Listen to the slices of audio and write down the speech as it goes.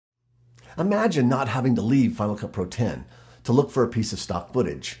Imagine not having to leave Final Cut Pro 10 to look for a piece of stock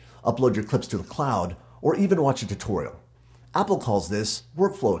footage, upload your clips to the cloud, or even watch a tutorial. Apple calls this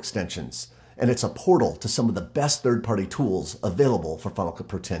workflow extensions, and it's a portal to some of the best third-party tools available for Final Cut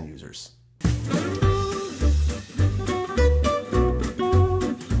Pro 10 users.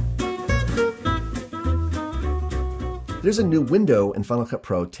 There's a new window in Final Cut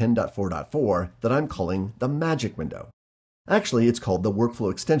Pro 10.4.4 that I'm calling the Magic Window. Actually, it's called the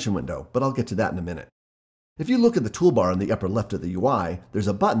Workflow Extension window, but I'll get to that in a minute. If you look at the toolbar in the upper left of the UI, there's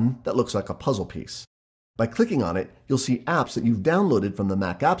a button that looks like a puzzle piece. By clicking on it, you'll see apps that you've downloaded from the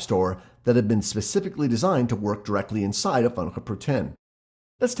Mac App Store that have been specifically designed to work directly inside of Final Cut Pro 10.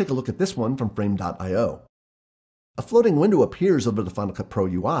 Let's take a look at this one from Frame.io. A floating window appears over the Final Cut Pro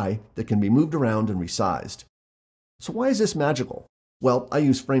UI that can be moved around and resized. So why is this magical? Well, I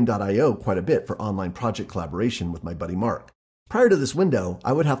use Frame.io quite a bit for online project collaboration with my buddy Mark. Prior to this window,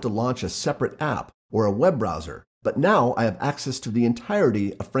 I would have to launch a separate app or a web browser, but now I have access to the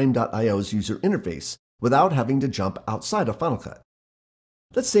entirety of Frame.io's user interface without having to jump outside of Final Cut.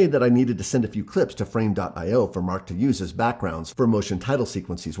 Let's say that I needed to send a few clips to Frame.io for Mark to use as backgrounds for a motion title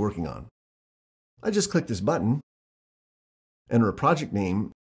sequence he's working on. I just click this button, enter a project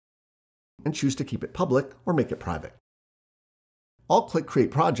name, and choose to keep it public or make it private. I'll click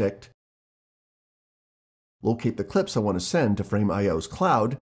Create Project, locate the clips I want to send to Frame.io's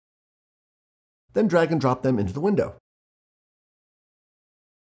cloud, then drag and drop them into the window.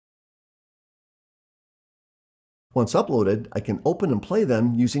 Once uploaded, I can open and play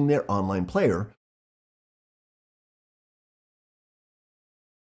them using their online player,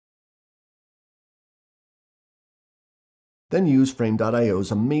 then use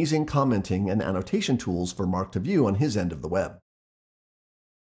Frame.io's amazing commenting and annotation tools for Mark to view on his end of the web.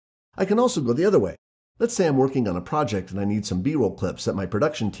 I can also go the other way. Let's say I'm working on a project and I need some B-roll clips that my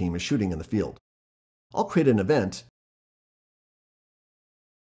production team is shooting in the field. I'll create an event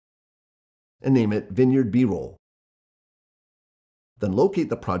and name it Vineyard B-roll. Then locate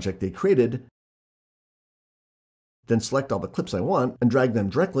the project they created, then select all the clips I want and drag them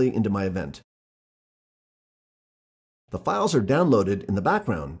directly into my event. The files are downloaded in the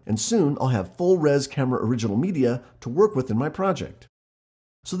background, and soon I'll have full-res camera original media to work with in my project.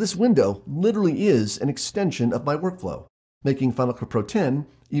 So this window literally is an extension of my workflow, making Final Cut Pro 10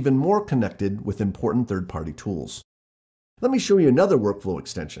 even more connected with important third-party tools. Let me show you another workflow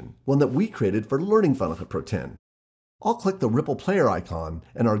extension, one that we created for learning Final Cut Pro 10. I'll click the Ripple player icon,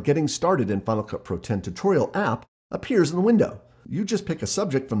 and our Getting Started in Final Cut Pro 10 tutorial app appears in the window. You just pick a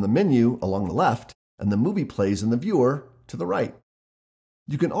subject from the menu along the left, and the movie plays in the viewer to the right.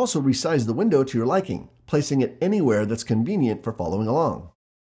 You can also resize the window to your liking, placing it anywhere that's convenient for following along.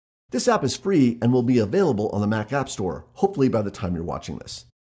 This app is free and will be available on the Mac App Store, hopefully by the time you're watching this.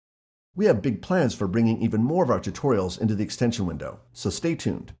 We have big plans for bringing even more of our tutorials into the extension window, so stay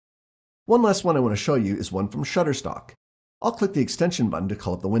tuned. One last one I want to show you is one from Shutterstock. I'll click the extension button to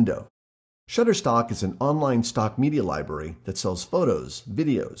call up the window. Shutterstock is an online stock media library that sells photos,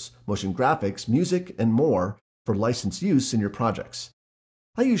 videos, motion graphics, music, and more for licensed use in your projects.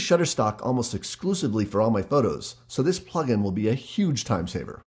 I use Shutterstock almost exclusively for all my photos, so this plugin will be a huge time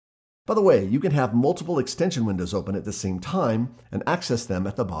saver. By the way, you can have multiple extension windows open at the same time and access them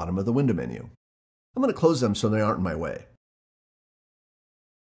at the bottom of the window menu. I'm going to close them so they aren't in my way.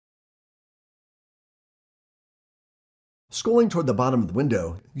 Scrolling toward the bottom of the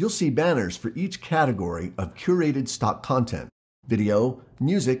window, you'll see banners for each category of curated stock content: video,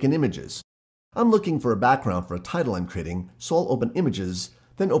 music, and images. I'm looking for a background for a title I'm creating, so I'll open Images,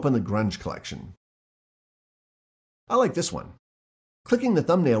 then open the Grunge collection. I like this one. Clicking the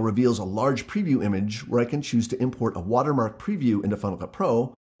thumbnail reveals a large preview image where I can choose to import a watermark preview into Final Cut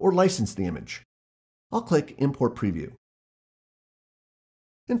Pro or license the image. I'll click Import Preview.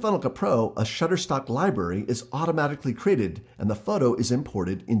 In Final Cut Pro, a Shutterstock library is automatically created and the photo is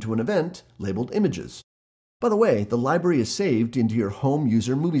imported into an event labeled Images. By the way, the library is saved into your Home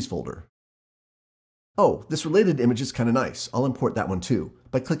User Movies folder. Oh, this related image is kind of nice. I'll import that one too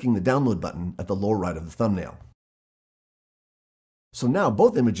by clicking the Download button at the lower right of the thumbnail. So now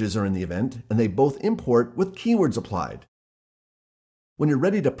both images are in the event and they both import with keywords applied. When you're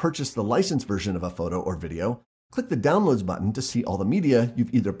ready to purchase the licensed version of a photo or video, click the Downloads button to see all the media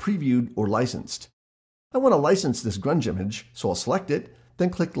you've either previewed or licensed. I want to license this grunge image, so I'll select it, then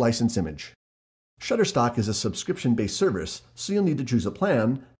click License Image. Shutterstock is a subscription-based service, so you'll need to choose a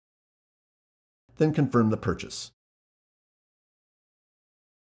plan, then confirm the purchase.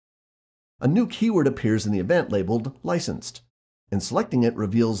 A new keyword appears in the event labeled Licensed, and selecting it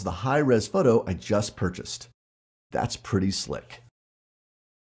reveals the high-res photo I just purchased. That's pretty slick.